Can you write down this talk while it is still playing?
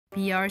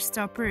PR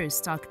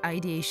Stoppers Talk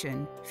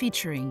Ideation,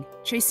 featuring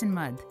Jason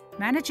Mudd,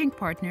 Managing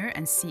Partner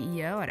and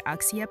CEO at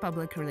Axia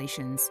Public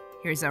Relations.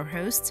 Here's our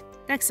host,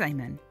 Dex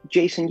Simon.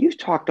 Jason, you've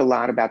talked a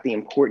lot about the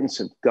importance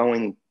of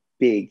going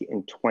big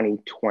in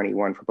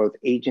 2021 for both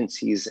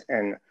agencies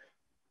and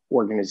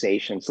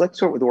organizations. Let's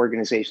start with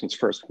organizations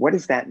first. What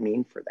does that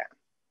mean for them?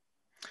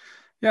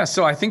 Yeah,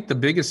 so I think the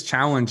biggest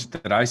challenge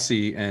that I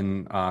see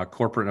in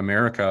corporate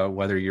America,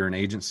 whether you're an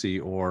agency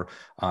or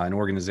an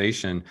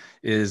organization,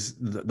 is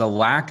the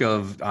lack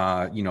of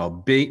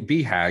big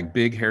BHAG,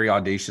 big, hairy,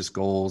 audacious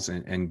goals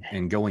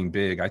and going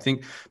big. I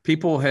think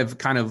people have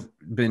kind of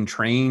been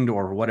trained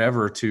or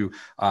whatever to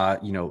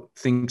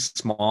think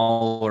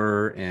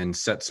smaller and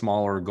set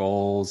smaller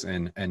goals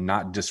and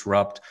not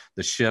disrupt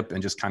the ship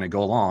and just kind of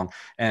go along.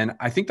 And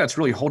I think that's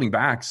really holding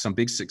back some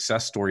big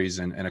success stories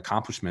and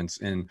accomplishments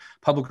in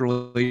public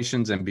relations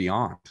and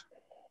beyond.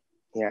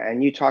 Yeah,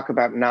 and you talk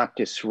about not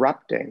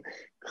disrupting.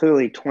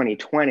 Clearly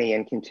 2020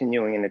 and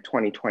continuing into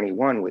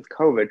 2021 with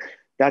COVID,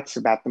 that's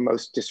about the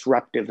most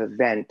disruptive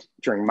event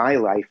during my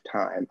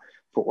lifetime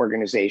for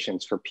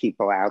organizations, for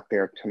people out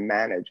there to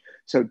manage.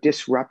 So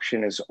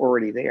disruption is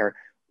already there.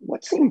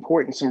 What's the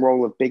importance and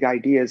role of big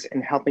ideas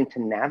in helping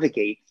to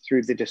navigate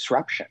through the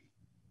disruption?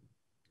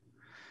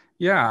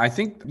 Yeah, I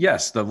think,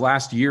 yes, the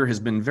last year has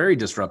been very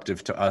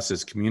disruptive to us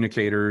as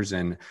communicators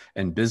and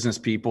business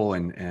people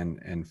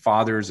and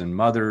fathers and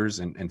mothers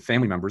and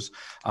family members.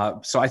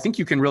 So I think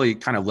you can really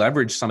kind of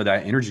leverage some of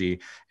that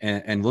energy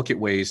and look at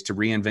ways to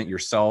reinvent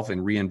yourself and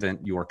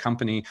reinvent your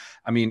company.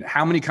 I mean,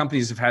 how many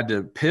companies have had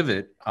to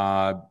pivot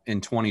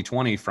in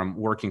 2020 from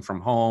working from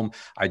home,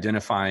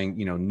 identifying,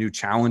 new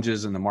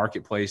challenges in the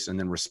marketplace and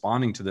then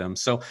responding to them.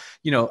 So,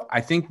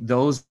 I think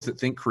those that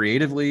think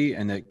creatively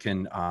and that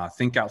can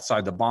think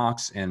outside the box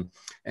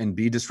and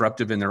be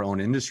disruptive in their own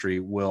industry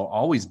will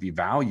always be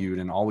valued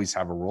and always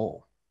have a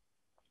role.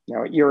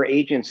 Now, at your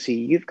agency,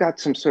 you've got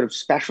some sort of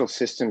special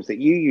systems that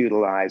you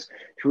utilize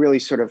to really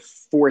sort of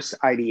force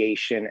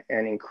ideation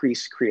and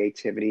increase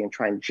creativity and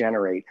try and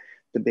generate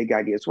the big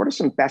ideas. What are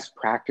some best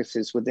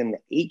practices within the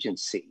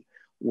agency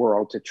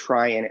world to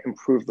try and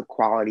improve the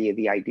quality of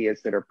the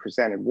ideas that are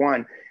presented,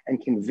 one,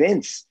 and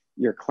convince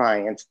your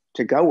clients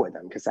to go with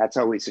them? Because that's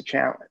always a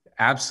challenge.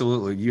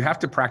 Absolutely. You have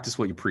to practice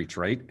what you preach,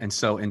 right? And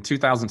so in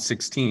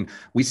 2016,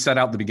 we set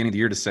out the beginning of the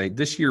year to say,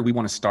 this year we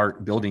want to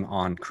start building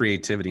on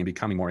creativity and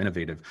becoming more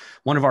innovative.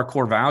 One of our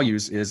core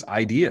values is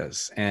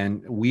ideas.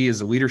 And we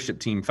as a leadership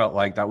team felt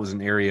like that was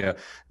an area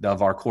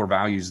of our core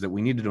values that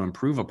we needed to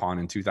improve upon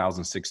in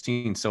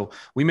 2016. So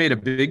we made a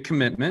big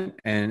commitment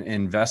and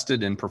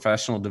invested in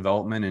professional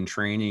development and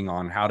training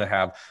on how to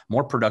have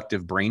more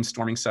productive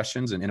brainstorming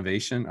sessions and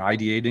innovation,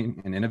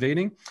 ideating and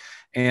innovating.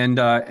 And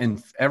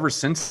ever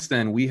since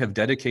then, we have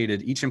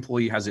dedicated, each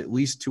employee has at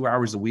least 2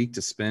 hours a week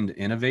to spend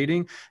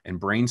innovating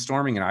and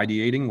brainstorming and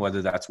ideating,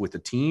 whether that's with a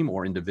team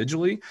or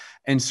individually.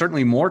 And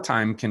certainly more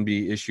time can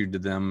be issued to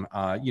them,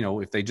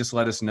 if they just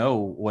let us know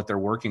what they're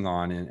working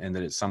on and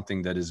that it's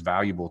something that is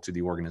valuable to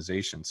the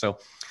organization. So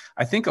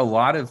I think a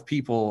lot of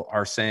people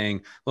are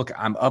saying, look,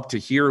 I'm up to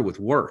here with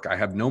work. I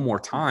have no more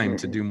time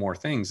to do more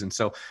things. And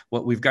so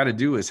what we've got to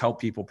do is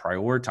help people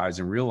prioritize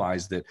and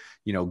realize that,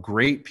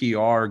 great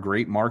PR,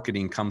 great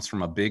marketing comes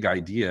from a big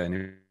idea. And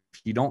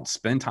if you don't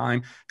spend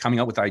time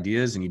coming up with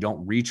ideas and you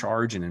don't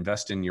recharge and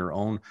invest in your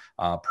own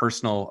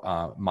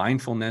personal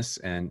mindfulness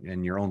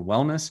and your own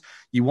wellness,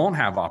 you won't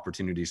have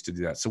opportunities to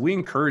do that. So we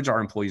encourage our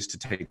employees to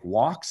take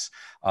walks,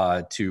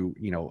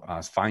 to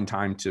find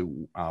time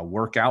to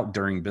work out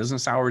during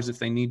business hours if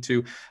they need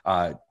to.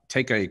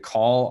 Take a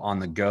call on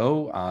the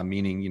go,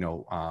 meaning,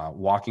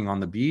 walking on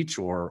the beach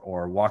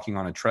or walking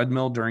on a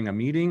treadmill during a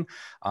meeting,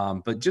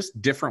 but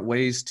just different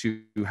ways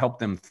to help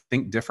them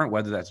think different,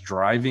 whether that's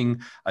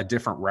driving a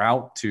different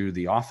route to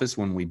the office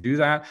when we do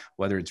that,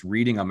 whether it's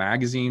reading a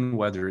magazine,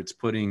 whether it's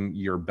putting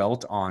your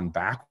belt on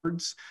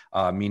backwards,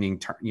 meaning,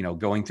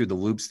 going through the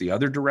loops the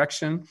other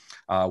direction,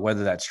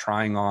 whether that's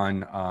trying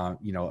on,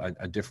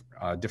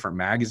 a different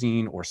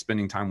magazine or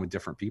spending time with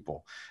different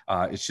people.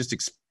 It's just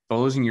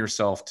exposing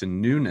yourself to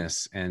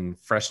newness and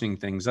freshening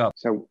things up.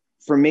 So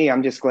for me,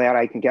 I'm just glad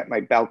I can get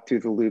my belt through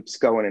the loops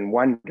going in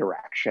one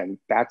direction.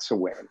 That's a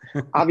win.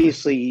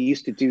 Obviously, you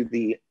used to do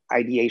the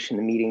ideation,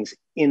 the meetings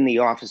in the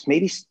office.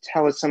 Maybe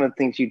tell us some of the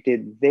things you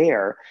did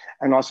there,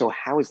 and also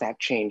how is that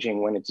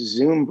changing when it's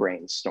Zoom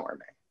brainstorming?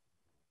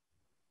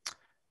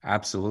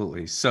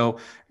 Absolutely. So,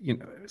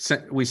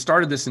 we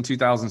started this in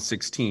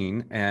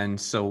 2016.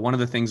 And so one of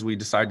the things we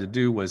decided to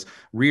do was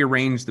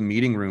rearrange the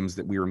meeting rooms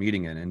that we were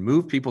meeting in and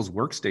move people's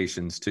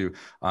workstations to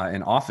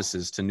and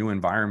offices to new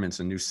environments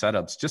and new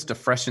setups just to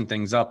freshen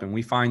things up. And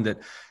we find that,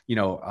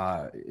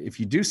 if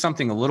you do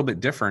something a little bit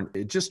different,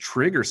 it just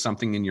triggers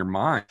something in your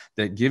mind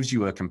that gives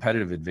you a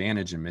competitive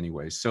advantage in many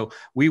ways. So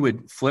we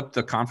would flip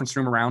the conference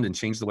room around and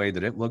change the way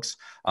that it looks.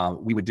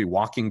 We would do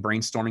walking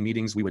brainstorming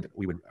meetings. We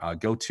would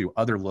go to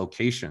other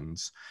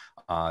locations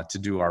to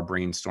do our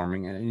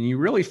brainstorming. And you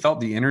really felt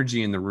the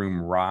energy in the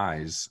room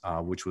rise,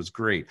 which was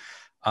great.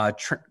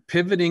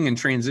 Pivoting and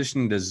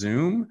transitioning to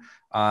Zoom,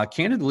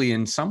 candidly,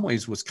 in some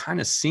ways was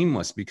kind of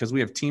seamless because we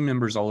have team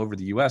members all over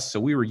the US. So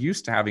we were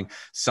used to having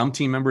some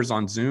team members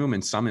on Zoom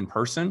and some in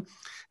person.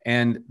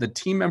 And the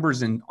team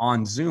members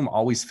on Zoom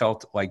always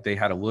felt like they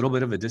had a little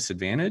bit of a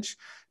disadvantage.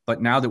 But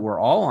now that we're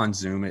all on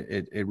Zoom,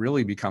 it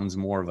really becomes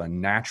more of a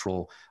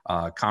natural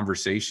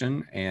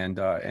conversation, and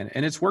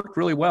it's worked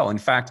really well. In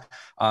fact,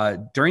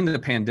 during the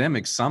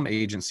pandemic, some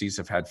agencies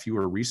have had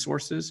fewer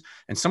resources,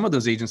 and some of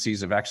those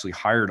agencies have actually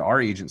hired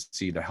our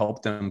agency to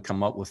help them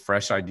come up with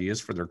fresh ideas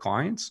for their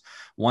clients.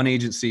 One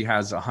agency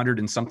has 100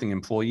 and something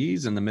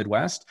employees in the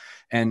Midwest,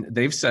 and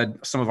they've said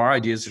some of our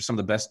ideas are some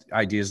of the best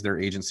ideas their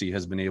agency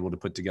has been able to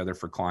put together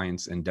for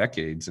clients in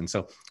decades. And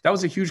so that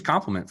was a huge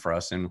compliment for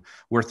us, and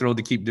we're thrilled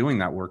to keep doing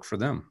that work for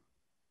them.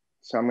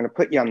 So I'm going to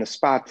put you on the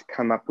spot to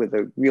come up with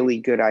a really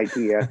good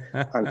idea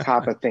on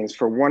top of things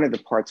for one of the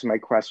parts of my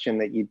question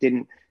that you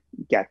didn't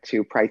get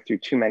to, probably threw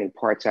too many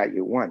parts at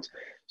you at once.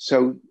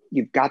 So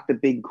you've got the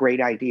big,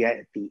 great idea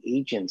at the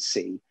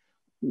agency.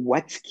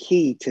 What's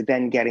key to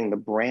then getting the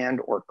brand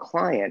or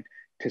client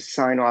to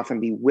sign off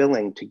and be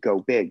willing to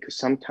go big? Because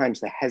sometimes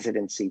the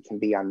hesitancy can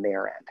be on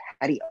their end.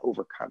 How do you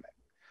overcome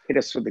it? Hit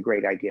us with a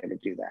great idea to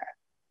do that.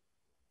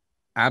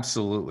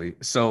 Absolutely.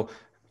 So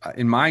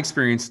in my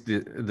experience,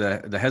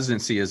 the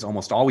hesitancy is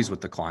almost always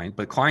with the client,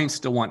 but clients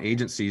still want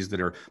agencies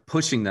that are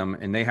pushing them,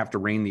 and they have to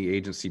rein the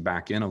agency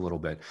back in a little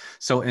bit.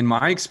 So in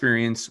my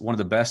experience, one of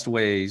the best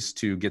ways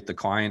to get the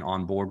client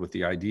on board with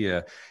the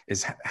idea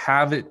is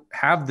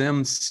have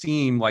them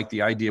seem like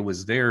the idea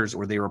was theirs,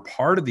 or they were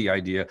part of the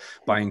idea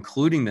by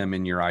including them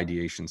in your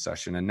ideation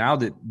session. And now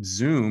that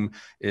Zoom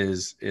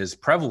is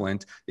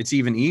prevalent, it's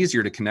even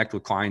easier to connect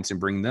with clients and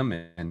bring them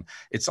in.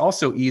 It's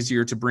also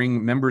easier to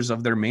bring members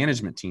of their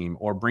management team,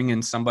 or bring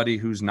in somebody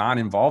who's not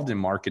involved in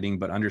marketing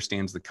but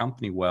understands the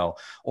company well,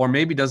 or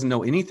maybe doesn't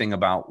know anything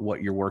about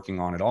what you're working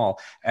on at all,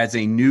 as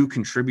a new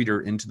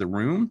contributor into the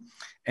room.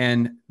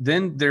 And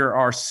then there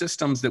are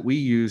systems that we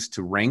use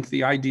to rank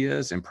the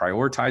ideas and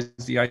prioritize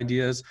the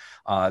ideas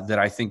that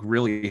I think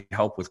really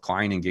help with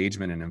client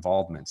engagement and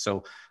involvement.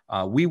 So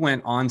we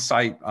went on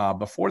site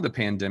before the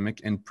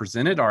pandemic and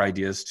presented our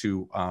ideas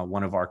to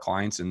one of our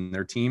clients and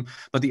their team,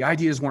 but the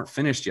ideas weren't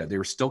finished yet. They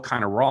were still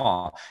kind of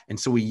raw. And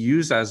so we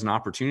used that as an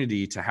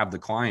opportunity to have the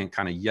client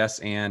kind of yes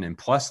and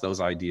plus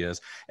those ideas.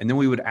 And then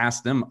we would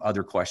ask them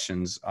other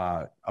questions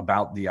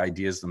about the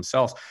ideas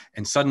themselves.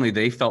 And suddenly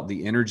they felt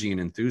the energy and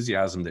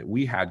enthusiasm that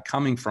we had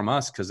coming from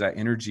us, because that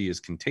energy is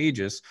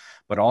contagious,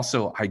 but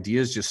also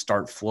ideas just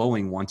start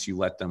flowing once you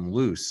let them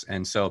loose.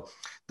 And so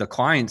the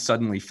client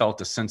suddenly felt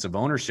a sense of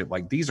ownership,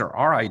 like these are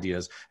our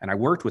ideas, and I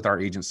worked with our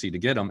agency to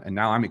get them, and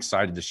now I'm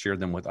excited to share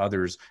them with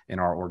others in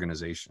our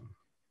organization.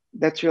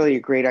 That's really a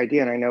great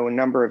idea. And I know a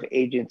number of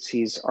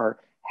agencies are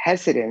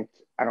hesitant.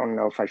 I don't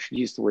know if I should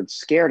use the word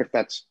scared, if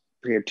that's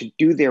clear, to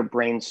do their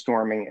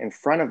brainstorming in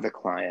front of the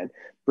client.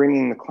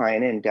 Bringing the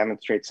client in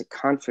demonstrates a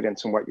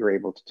confidence in what you're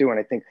able to do. And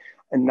I think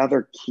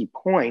another key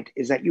point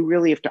is that you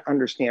really have to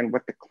understand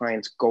what the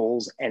client's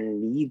goals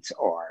and needs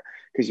are,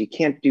 because you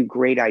can't do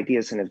great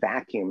ideas in a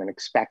vacuum and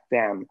expect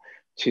them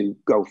to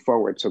go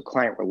forward. So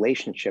client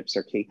relationships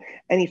are key.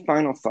 Any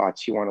final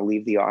thoughts you want to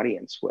leave the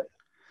audience with?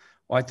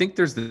 Well, I think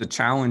there's the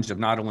challenge of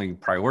not only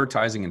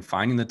prioritizing and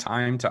finding the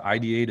time to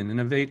ideate and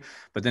innovate,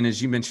 but then,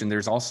 as you mentioned,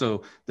 there's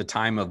also the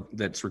time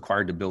that's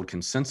required to build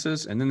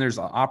consensus. And then there's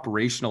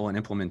operational and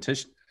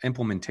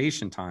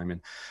implementation time.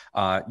 And,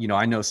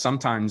 I know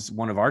sometimes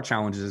one of our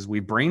challenges is we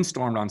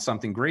brainstormed on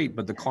something great,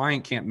 but the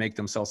client can't make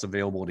themselves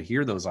available to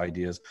hear those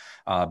ideas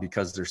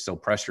because they're so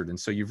pressured. And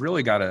so you've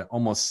really got to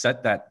almost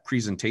set that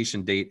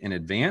presentation date in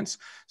advance,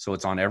 so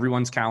it's on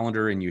everyone's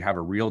calendar and you have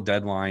a real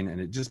deadline,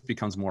 and it just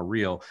becomes more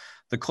real.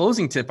 The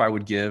closing tip I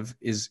would give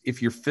is,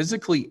 if you're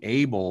physically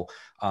able,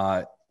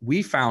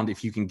 we found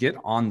if you can get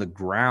on the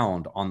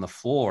ground, on the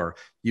floor,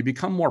 you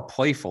become more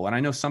playful. And I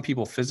know some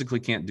people physically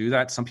can't do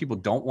that. Some people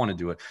don't want to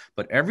do it.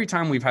 But every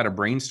time we've had a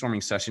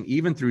brainstorming session,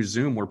 even through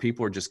Zoom, where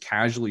people are just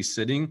casually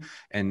sitting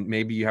and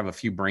maybe you have a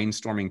few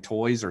brainstorming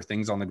toys or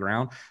things on the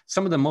ground,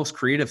 some of the most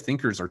creative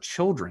thinkers are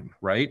children,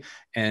 right?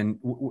 And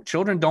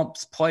children don't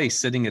play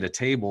sitting at a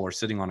table or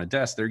sitting on a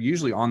desk. They're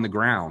usually on the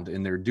ground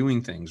and they're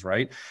doing things,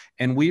 right?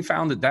 And we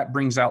found that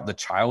brings out the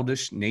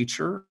childish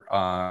nature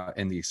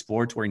and the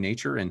exploratory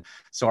nature. And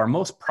so our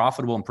most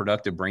profitable and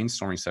productive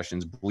brainstorming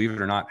sessions, believe it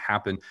or not,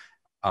 happen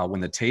when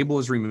the table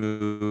is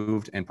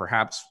removed and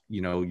perhaps,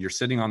 you're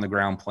sitting on the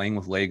ground playing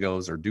with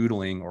Legos or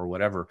doodling or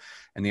whatever,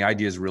 and the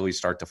ideas really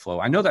start to flow.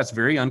 I know that's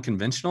very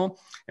unconventional.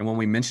 And when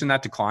we mention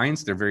that to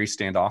clients, they're very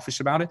standoffish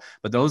about it,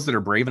 but those that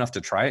are brave enough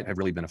to try it have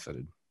really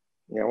benefited.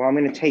 Yeah, well, I'm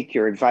going to take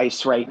your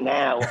advice right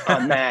now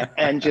on that.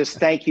 And just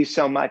thank you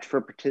so much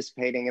for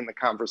participating in the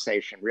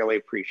conversation. Really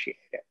appreciate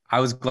it. I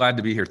was glad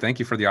to be here. Thank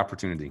you for the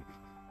opportunity.